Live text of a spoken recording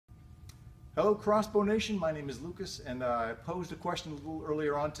Hello Crossbow Nation, my name is Lucas, and I posed a question a little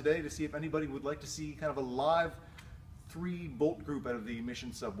earlier on today to see if anybody would like to see kind of a live 3-bolt group out of the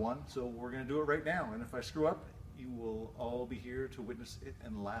Mission Sub-1. So we're going to do it right now, and if I screw up, you will all be here to witness it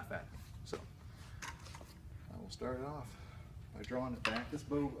and laugh at me. So I will start it off by drawing it back. This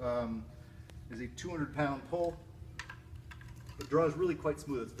bow is a 200-pound pull. The draw is really quite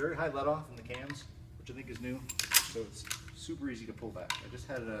smooth. It's very high let off in the cams, which I think is new, so it's super easy to pull back. I just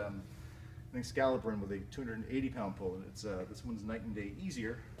had I think Scalper with a 280-pound pull, and it's this one's night and day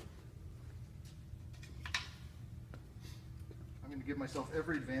easier. I'm going to give myself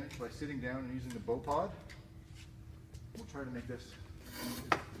every advantage by sitting down and using the bow pod. We'll try to make this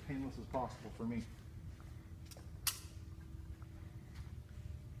as painless as possible for me.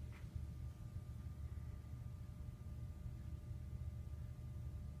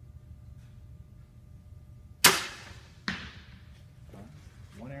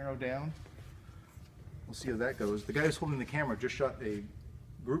 One arrow down. We'll see how that goes. The guy who's holding the camera just shot a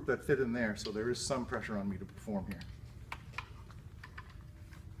group that fit in there, so there is some pressure on me to perform here.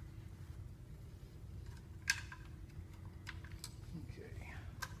 Okay.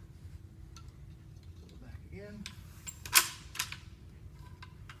 Go back again.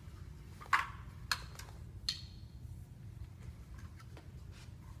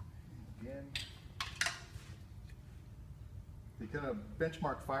 And again. The kind of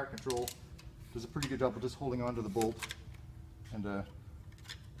benchmark fire control does a pretty good job of just holding on to the bolt and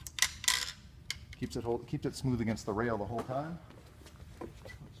keeps it smooth against the rail the whole time. Let's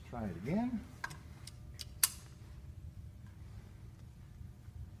try it again.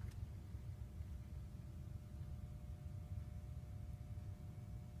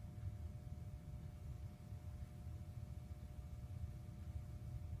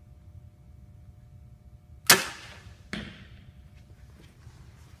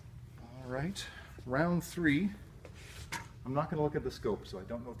 Right, round 3. I'm not going to look at the scope, so I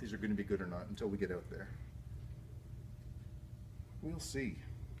don't know if these are going to be good or not until we get out there. We'll see.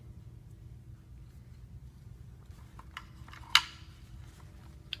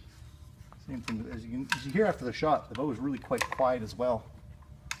 Same thing, as you hear after the shot, the bow is really quite quiet as well.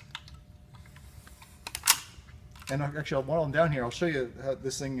 And actually, while I'm down here, I'll show you how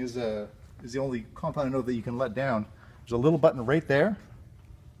this thing is the only compound I know that you can let down. There's a little button right there.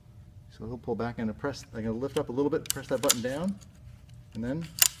 So he'll pull back and press, I'm going to lift up a little bit, press that button down, and then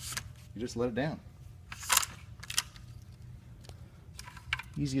you just let it down.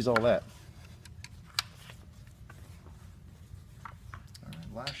 Easy as all that. All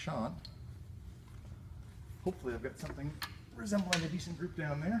right, last shot. Hopefully I've got something resembling a decent group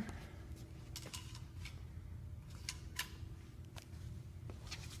down there.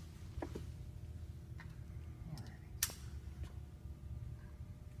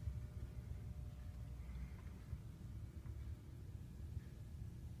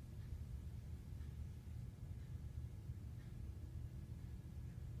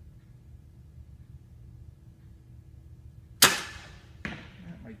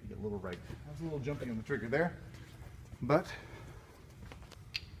 A little right. I was a little jumping on the trigger there, but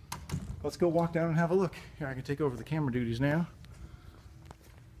let's go walk down and have a look. Here, I can take over the camera duties now.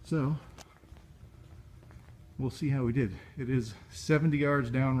 So we'll see how we did. It is 70 yards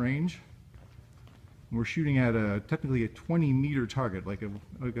down range. We're shooting at technically a 20-meter target, like a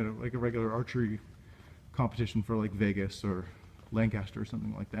regular archery competition for like Vegas or Lancaster or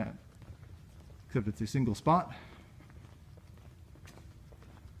something like that. Except it's a single spot.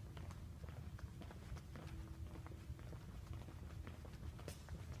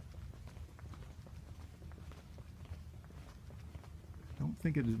 I don't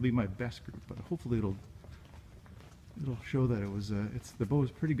think it'll be my best group, but hopefully it'll show that it was the bow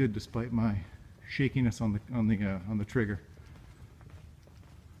is pretty good despite my shakiness on the trigger.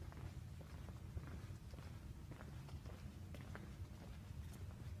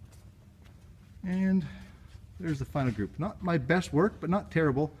 And there's the final group. Not my best work, but not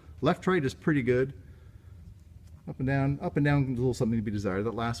terrible. Left right is pretty good. Up and down a little something to be desired.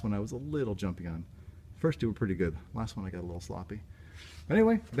 That last one I was a little jumpy on. First two were pretty good. Last one I got a little sloppy.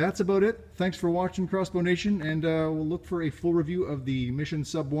 Anyway, that's about it. Thanks for watching, Crossbow Nation, and we'll look for a full review of the Mission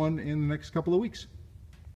Sub-1 in the next couple of weeks.